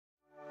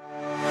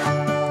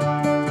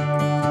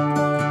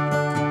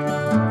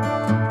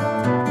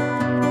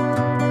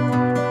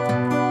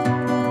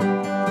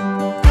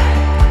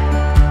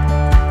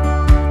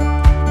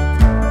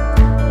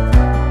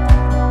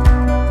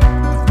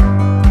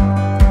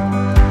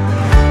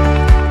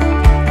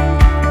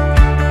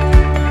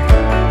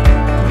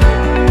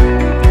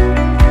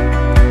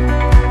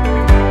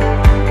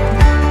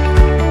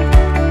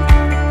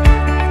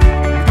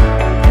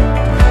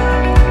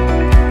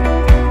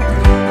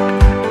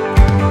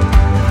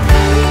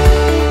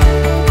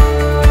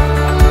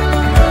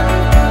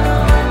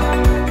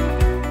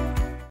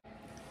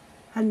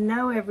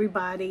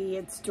everybody.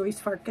 It's Joyce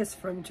Farkas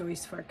from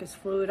Joyce Farkas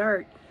Fluid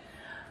Art.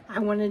 I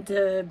wanted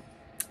to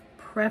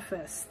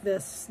preface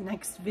this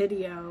next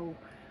video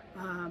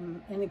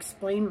and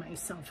explain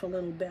myself a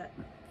little bit.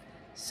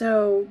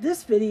 So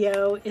this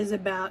video is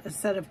about a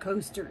set of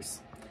coasters.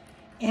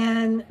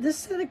 And this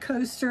set of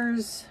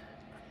coasters,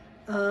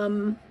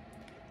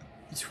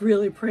 it's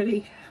really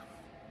pretty.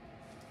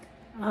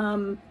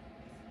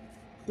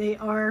 They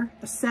are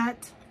a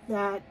set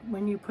that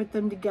when you put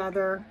them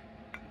together,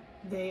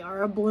 they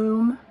are a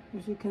bloom.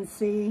 As you can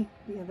see,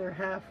 the other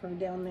half are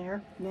down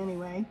there. But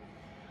anyway,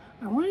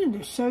 I wanted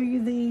to show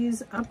you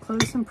these up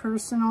close and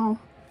personal.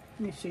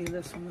 Let me show you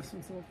this one. This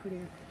one's a little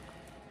prettier.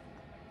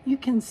 You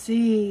can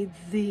see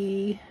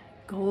the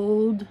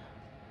gold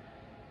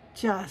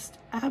just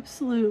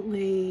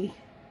absolutely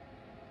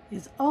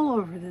is all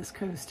over this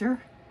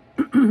coaster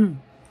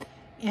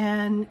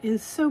and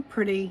is so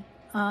pretty.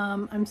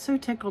 I'm so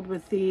tickled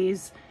with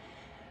these,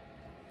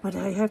 but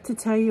I have to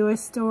tell you a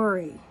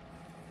story.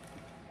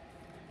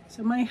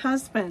 So my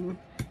husband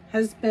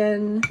has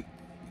been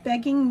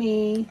begging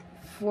me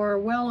for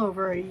well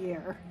over a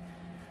year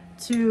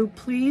to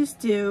please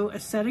do a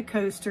set of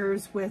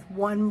coasters with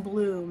one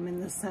bloom in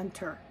the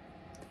center.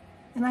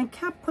 And I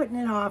kept putting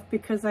it off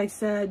because I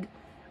said,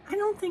 I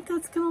don't think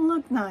that's gonna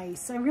look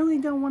nice. I really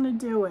don't want to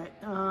do it.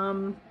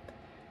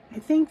 I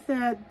think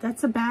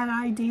that's a bad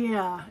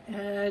idea.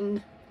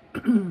 And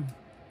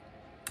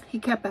he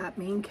kept at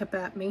me and kept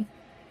at me.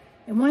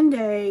 And one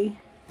day,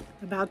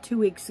 about 2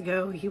 weeks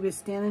ago, he was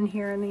standing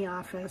here in the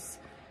office,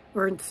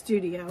 or in the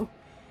studio,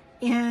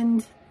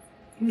 and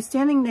he was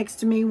standing next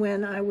to me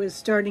when I was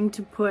starting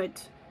to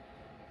put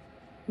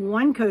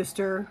one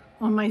coaster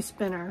on my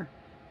spinner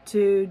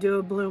to do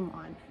a bloom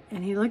on.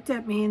 And he looked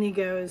at me and he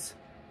goes,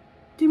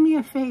 do me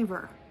a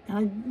favor. And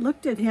I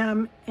looked at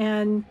him,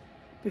 and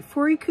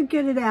before he could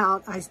get it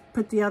out, I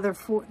put the other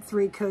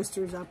three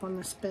coasters up on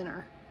the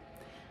spinner.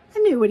 I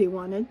knew what he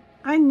wanted.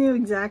 I knew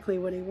exactly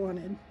what he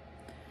wanted.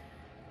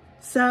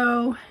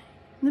 So,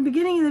 in the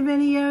beginning of the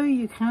video,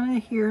 you kind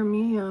of hear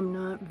me. I'm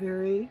not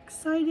very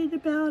excited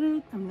about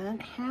it. I'm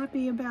not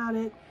happy about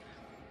it.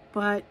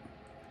 But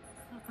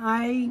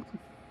I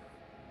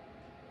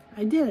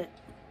did it.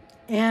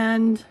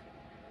 And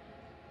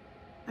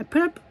I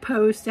put up a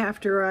post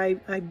after I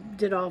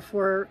did all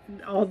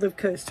the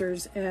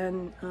coasters,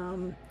 and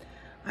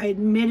I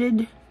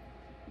admitted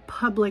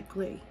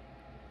publicly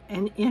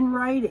and in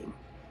writing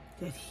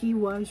that he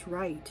was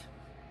right.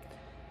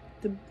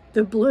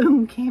 The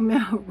bloom came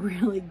out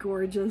really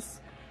gorgeous,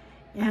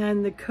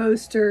 and the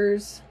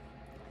coasters,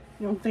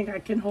 I don't think I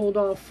can hold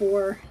all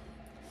four.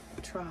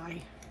 I'll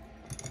try.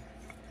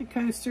 The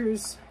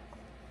coasters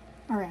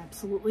are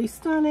absolutely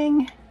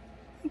stunning.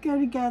 They go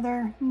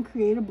together and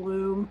create a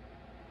bloom.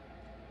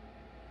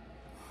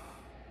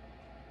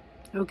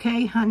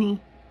 Okay, honey,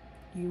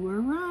 you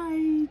were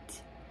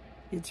right.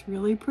 It's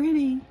really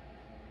pretty.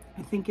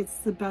 I think it's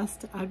the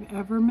best I've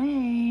ever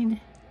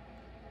made.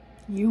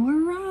 You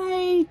were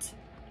right.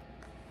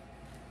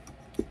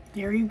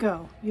 There you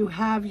go. You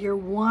have your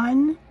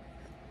one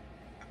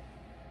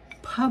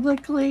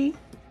publicly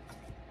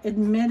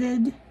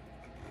admitted,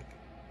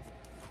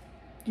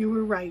 you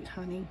were right,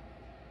 honey.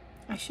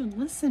 I should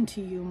listen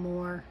to you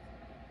more.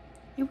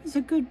 It was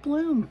a good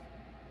bloom.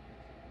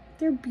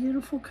 They're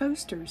beautiful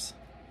coasters.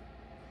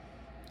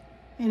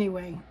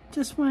 Anyway,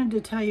 just wanted to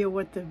tell you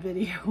what the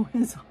video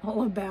is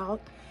all about.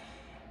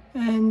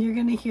 And you're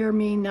going to hear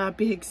me not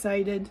be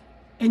excited.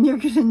 And you're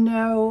going to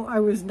know I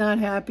was not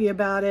happy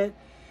about it.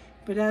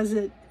 But as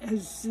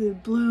the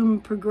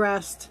bloom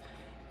progressed,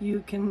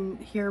 you can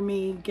hear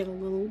me get a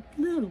little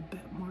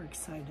bit more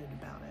excited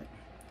about it.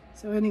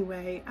 So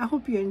anyway, I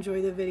hope you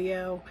enjoy the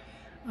video.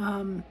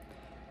 The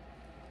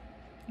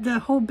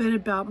whole bit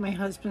about my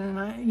husband and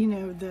I, you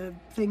know, the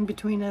thing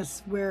between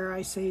us where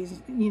I say,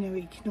 you know,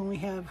 he can only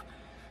have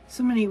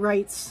so many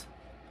rights.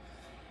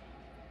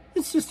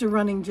 It's just a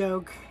running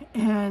joke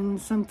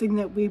and something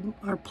that we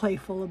are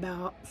playful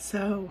about.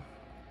 So,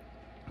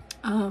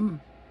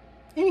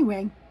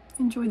 anyway,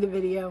 enjoy the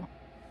video.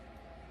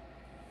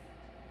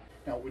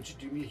 Now, would you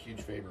do me a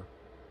huge favor,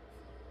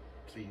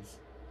 please?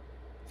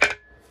 Oh,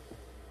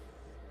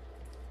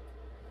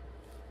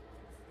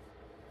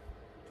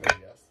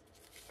 yes.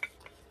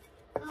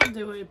 I'll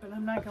do it, but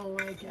I'm not going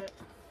to like it.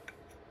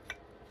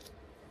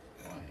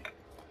 Why?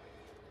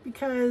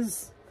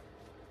 Because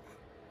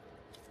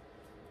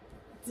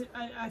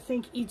I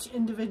think each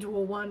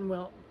individual one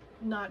will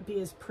not be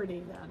as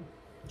pretty then.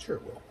 Sure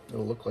it will.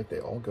 It'll look like they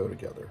all go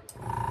together.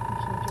 I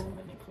can't get them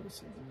any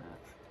closer than that.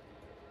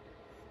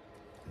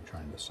 I'm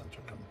trying to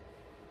center them.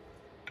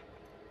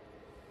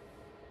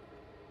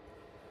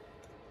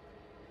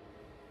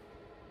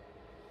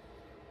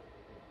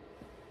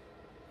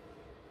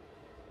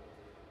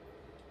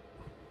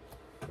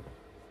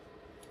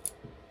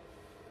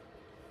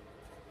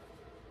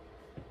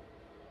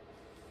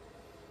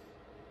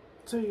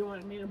 So you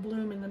want me to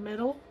bloom in the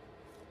middle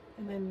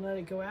and then let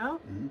it go out?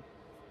 Mm-hmm.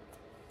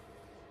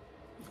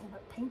 Well,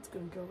 that paint's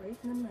going to go right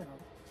in the middle.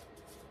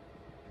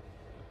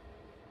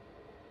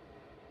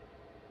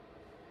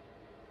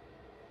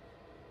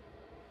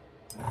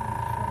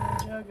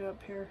 dog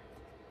up here.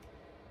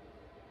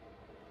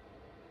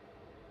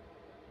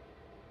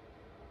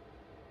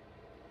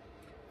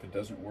 If it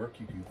doesn't work,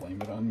 you can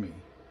blame it on me.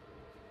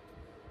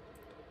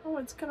 Oh,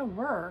 it's gonna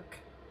work.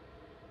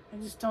 I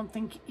just don't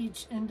think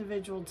each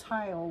individual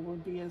tile will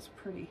be as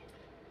pretty.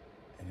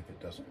 And if it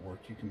doesn't work,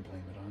 you can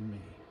blame it on me.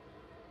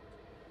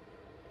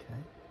 Okay?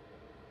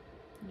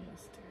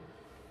 Yes, dear.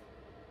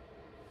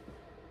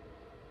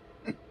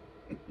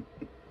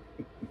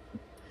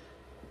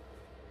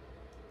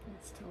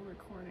 It's still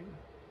recording.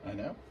 I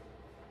know.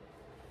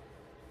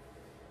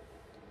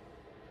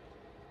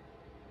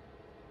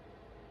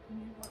 I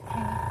need more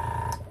paint.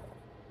 I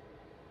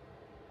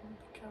don't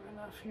think I have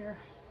enough here.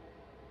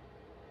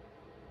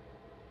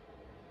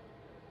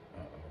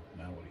 Uh-oh,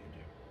 now what do you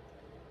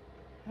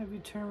do? Have you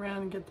turn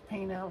around and get the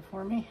paint out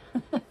for me?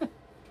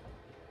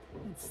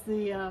 It's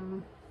the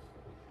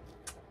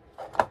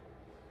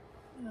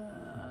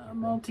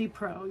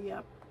Multi-Pro,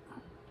 yep.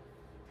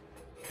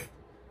 There's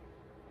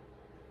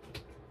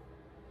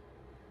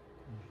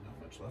not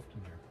much left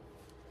in there.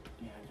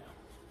 Yeah, I know.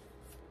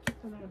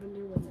 But I have a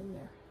new one in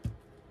there.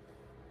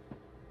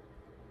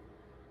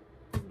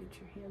 Get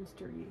your hands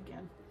dirty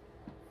again.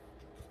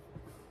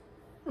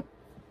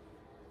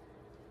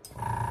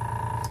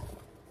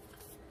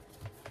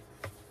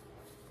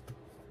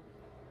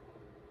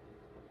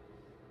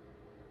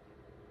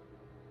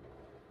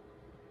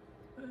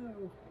 Oh, there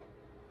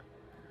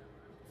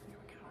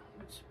we go.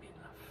 That should be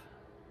enough.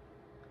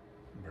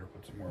 You better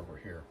put some more over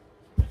here.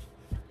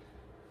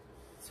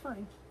 It's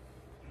fine.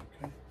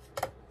 Okay.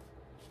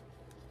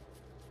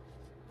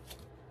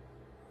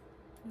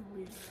 I'll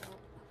leave it out.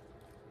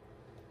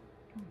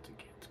 Once it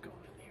gets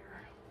going in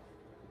here.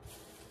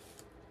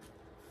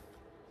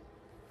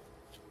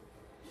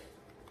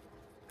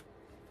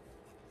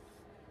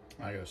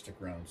 I gotta stick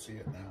around and see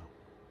it now.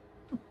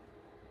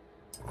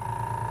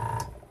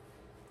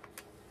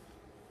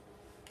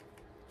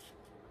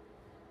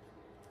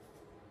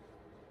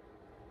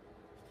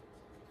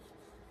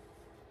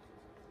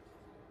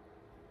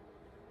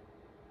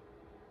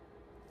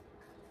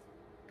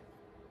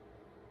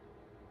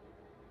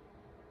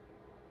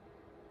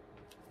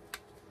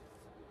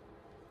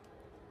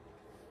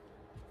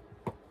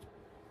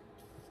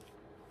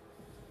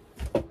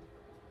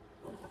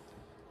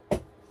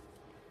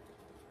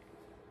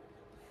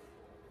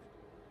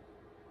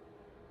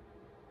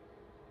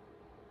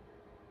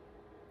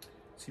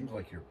 Seems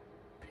like your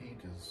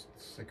paint is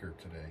thicker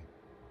today.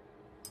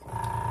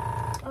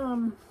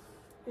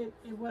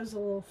 It was a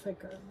little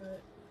thicker,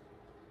 but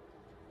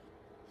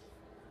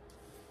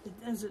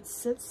as it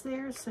sits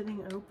there,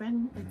 sitting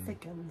open, it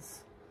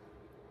thickens.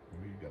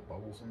 Maybe you got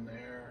bubbles in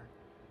there.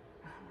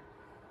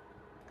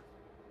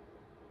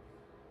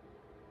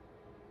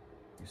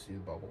 You see the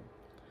bubble?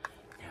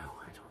 No,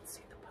 I don't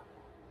see the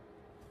bubble.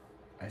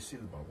 I see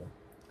the bubble.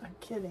 I'm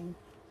kidding.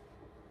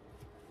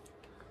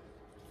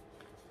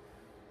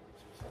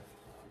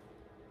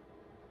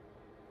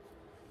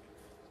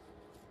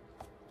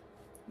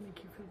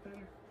 Make you feel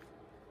better.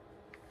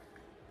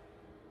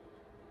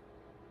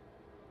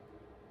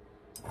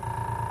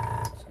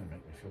 It's gonna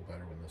make me feel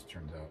better when this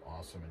turns out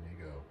awesome and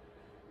you go,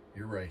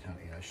 you're right,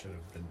 honey, I should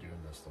have been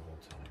doing this the whole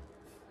time.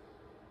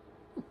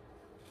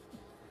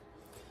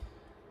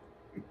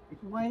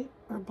 White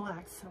or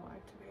black cell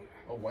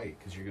activator? Oh, white,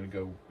 because you're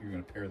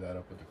gonna pair that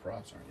up with the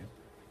cross, aren't you?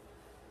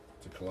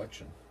 It's a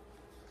collection.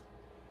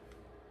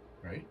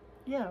 Right?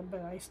 Yeah,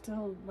 but I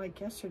still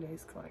like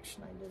yesterday's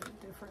collection. I did it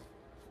different.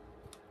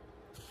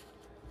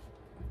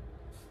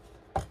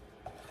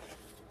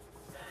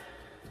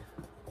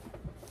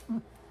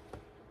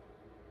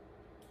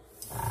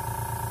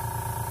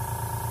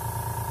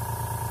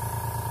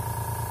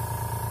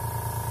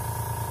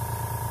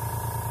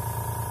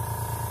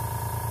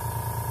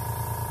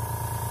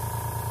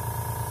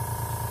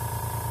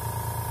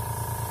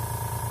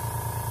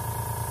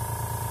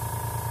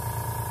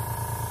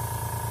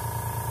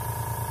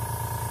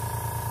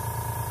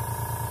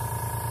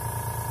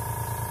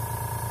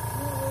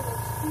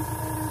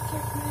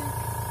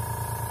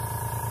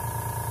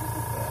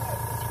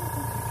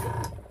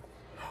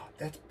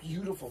 That's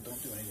beautiful.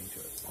 Don't do anything to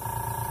it.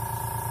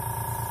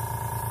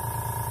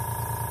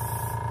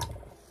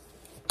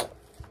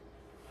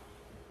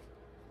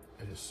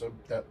 It is so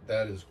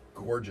that is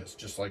gorgeous,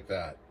 just like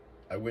that.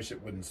 I wish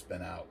it wouldn't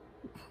spin out.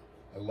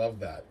 I love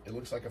that. It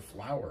looks like a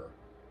flower.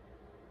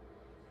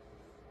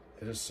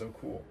 It is so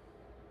cool.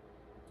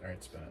 All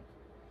right, spin it.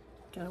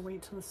 Gotta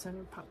wait till the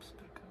center pops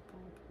back up a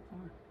little bit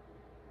more.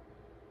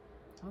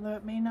 Although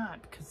it may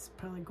not, because it's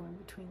probably going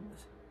between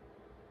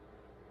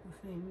the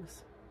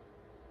things.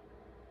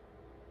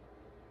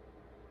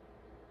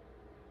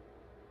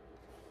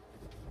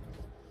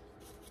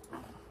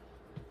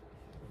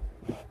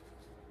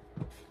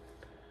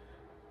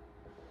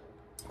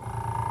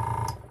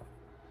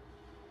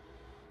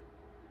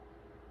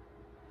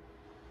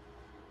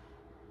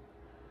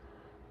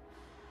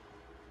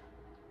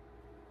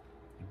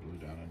 You blew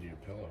down under your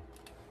pillow.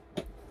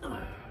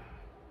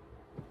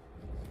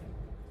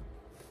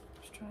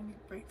 Just trying to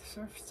break the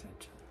surface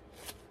tension.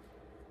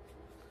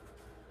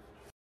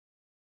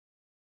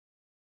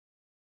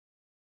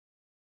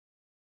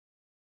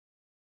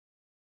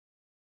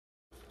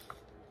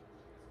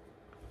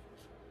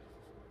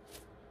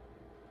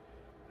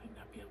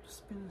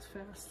 spin as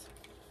fast.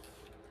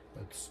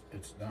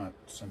 It's not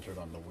centered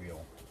on the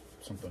wheel.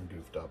 Something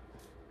goofed up.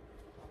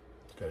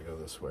 It's got to go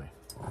this way.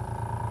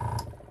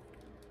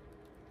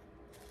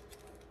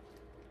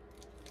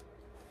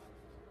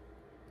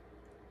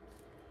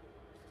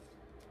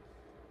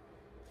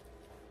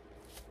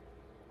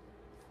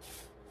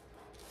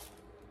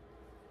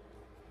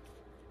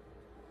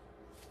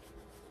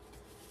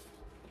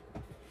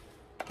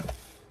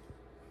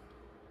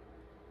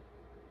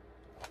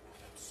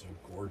 That's so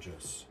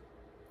gorgeous.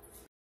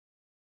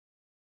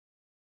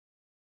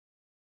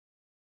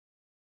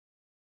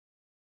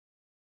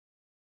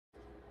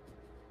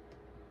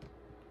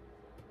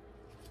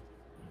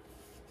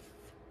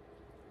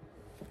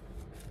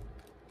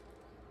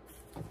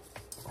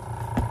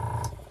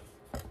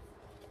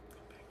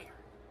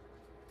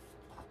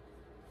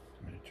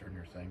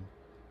 Thing.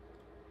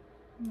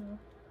 No.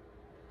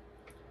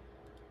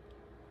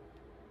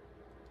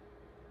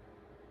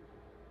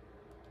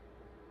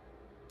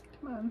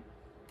 Come on.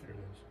 There it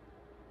is.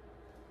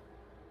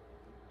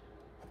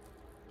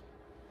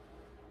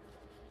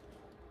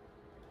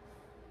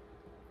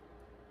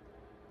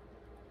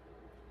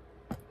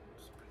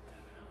 Spread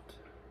that out.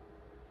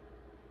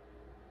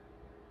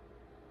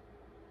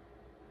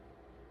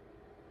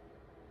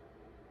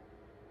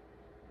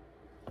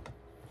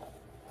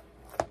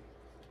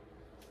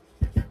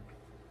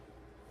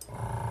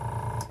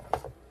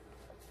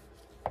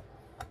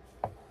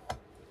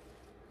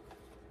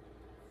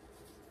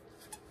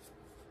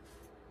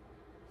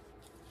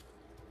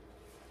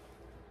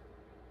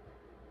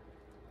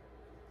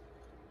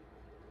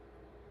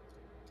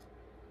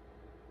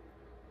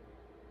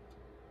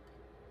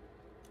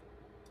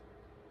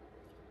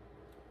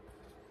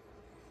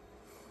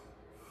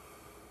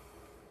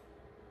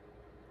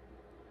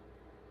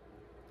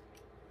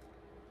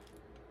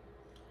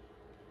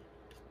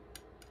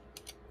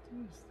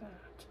 Who's that?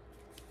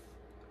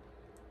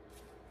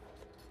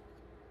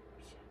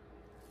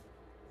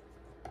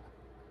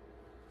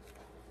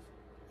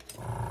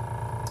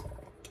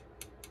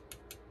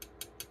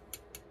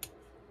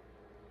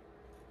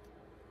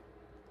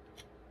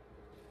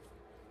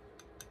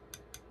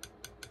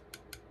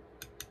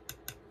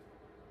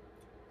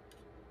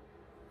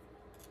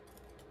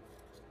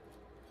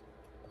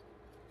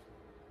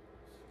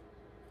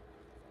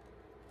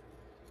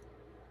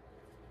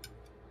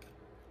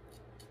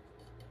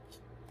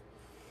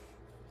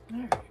 All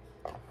right.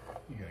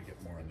 You gotta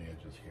get more on the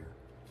edges here.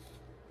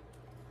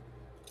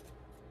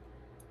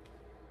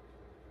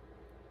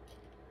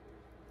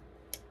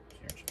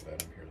 Aren't you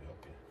glad I'm here to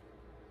help you?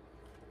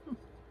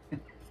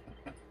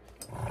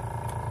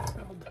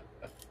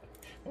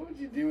 What would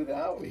you do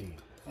without me?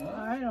 Huh?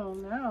 I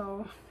don't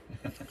know.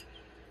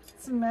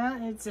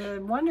 It's a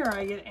wonder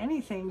I get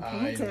anything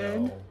painted. I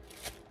know.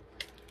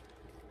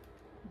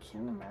 I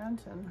can't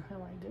imagine how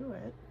I do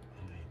it.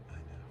 I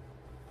know.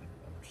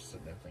 I'm just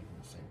sitting there thinking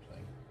the same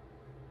thing.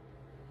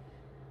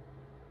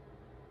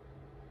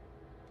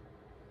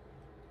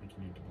 I think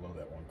you need to blow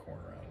that one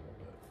corner out a little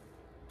bit.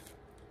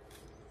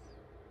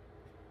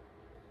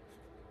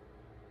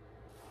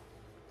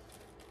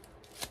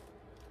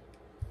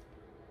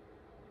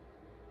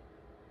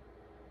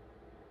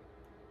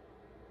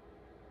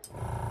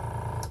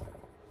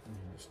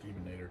 The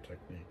Stevenator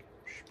technique.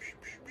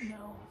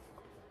 No.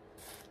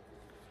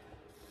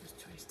 This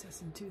Joyce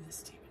doesn't do the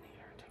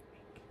Stevenator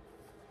technique.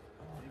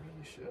 Oh, maybe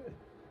you should.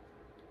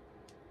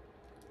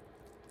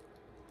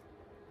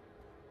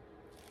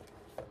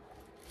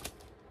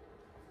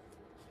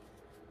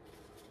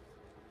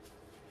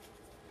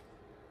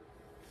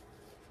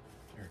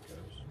 There it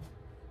goes.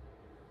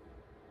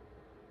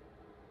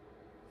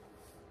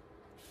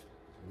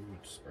 Ooh,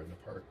 it's spreading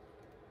apart.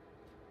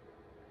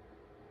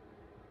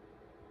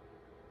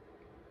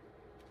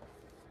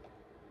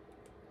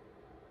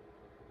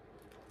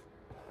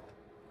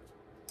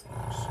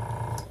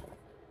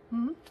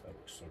 That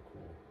looks so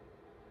cool.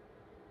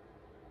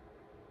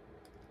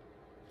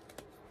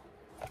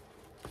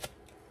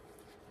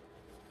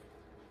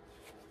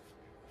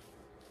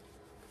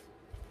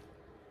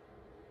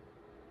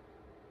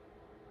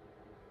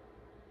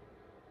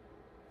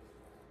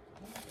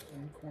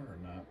 One corner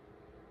not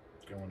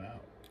going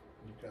out.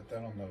 You got that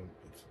on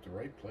it's the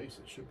right place.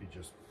 It should be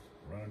just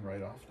running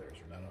right off there. Is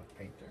there not enough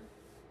paint there?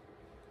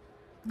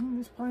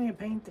 There's plenty of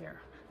paint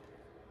there.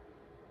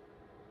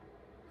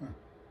 Huh.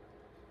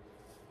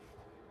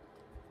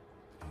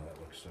 Oh, that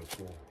looks so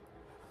cool.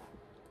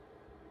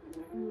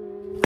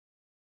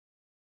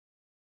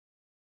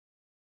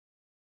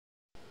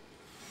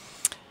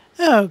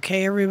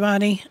 Okay,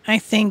 everybody. I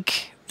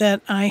think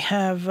that I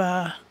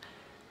have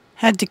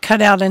had to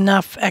cut out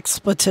enough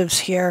expletives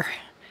here.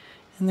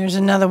 And there's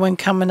another one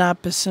coming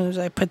up as soon as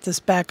I put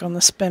this back on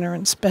the spinner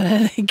and spin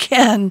it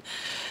again.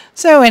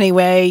 So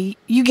anyway,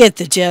 you get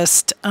the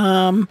gist.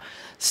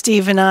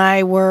 Steve and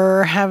I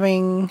were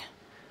having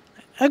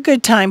a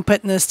good time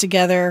putting this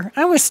together.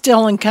 I was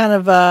still in kind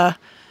of a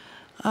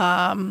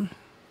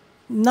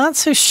not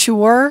so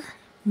sure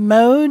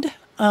mode,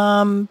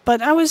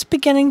 but I was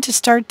beginning to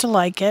start to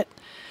like it.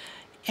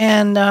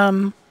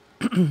 And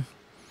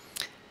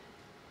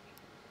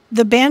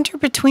The banter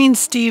between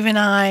Steve and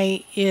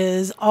I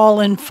is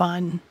all in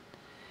fun.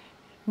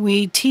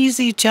 We tease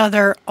each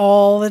other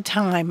all the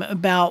time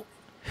about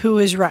who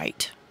is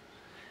right.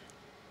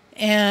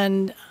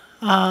 And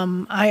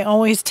I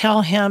always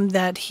tell him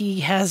that he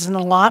has an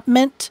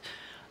allotment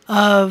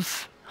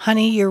of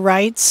honey, your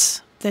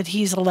rights that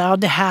he's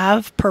allowed to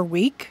have per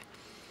week.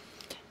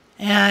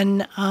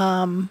 And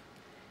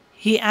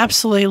he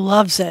absolutely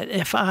loves it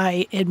if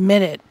I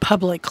admit it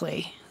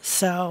publicly.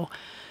 So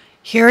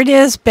here it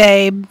is,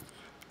 babe.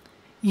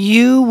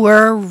 You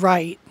were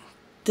right.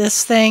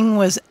 This thing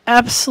was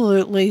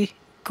absolutely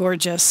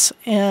gorgeous.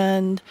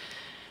 And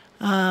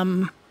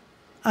I'm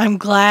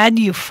glad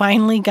you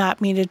finally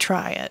got me to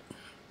try it.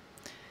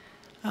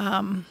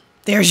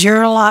 There's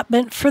your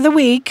allotment for the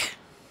week.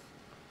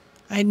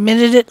 I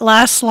admitted it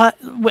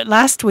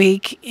last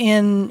week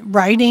in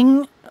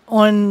writing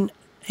on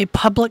a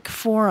public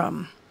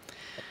forum.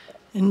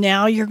 And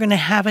now you're going to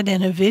have it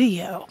in a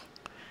video.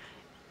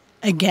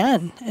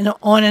 Again,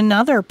 on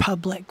another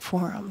public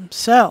forum.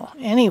 So,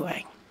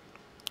 anyway,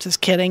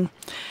 just kidding.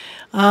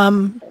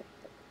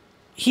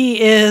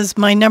 He is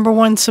my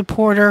 #1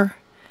 supporter.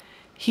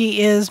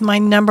 He is my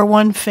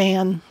 #1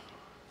 fan.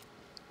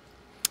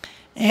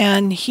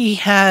 And he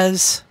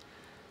has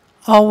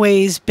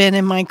always been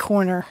in my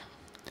corner.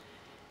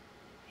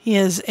 He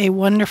is a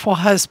wonderful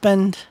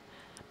husband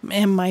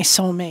and my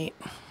soulmate.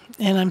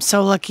 And I'm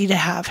so lucky to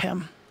have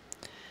him.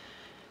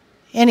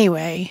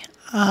 Anyway,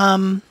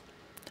 I'm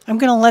going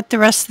to let the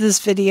rest of this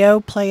video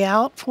play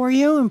out for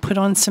you and put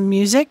on some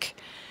music.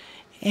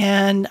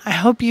 And I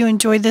hope you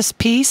enjoyed this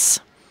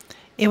piece.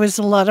 It was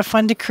a lot of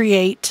fun to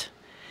create.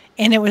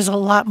 And it was a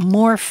lot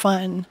more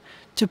fun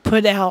to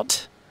put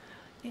out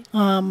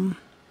the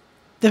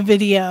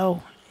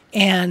video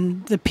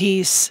and the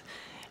piece,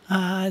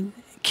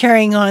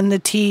 carrying on the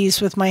tease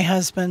with my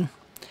husband.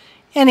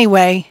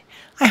 Anyway,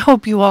 I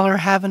hope you all are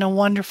having a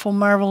wonderful,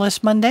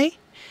 marvelous Monday.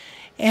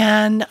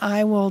 And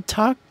I will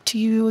talk to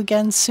you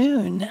again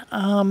soon.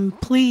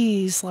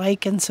 Please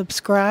like and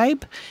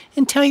subscribe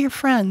and tell your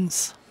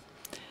friends.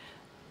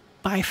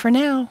 Bye for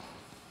now.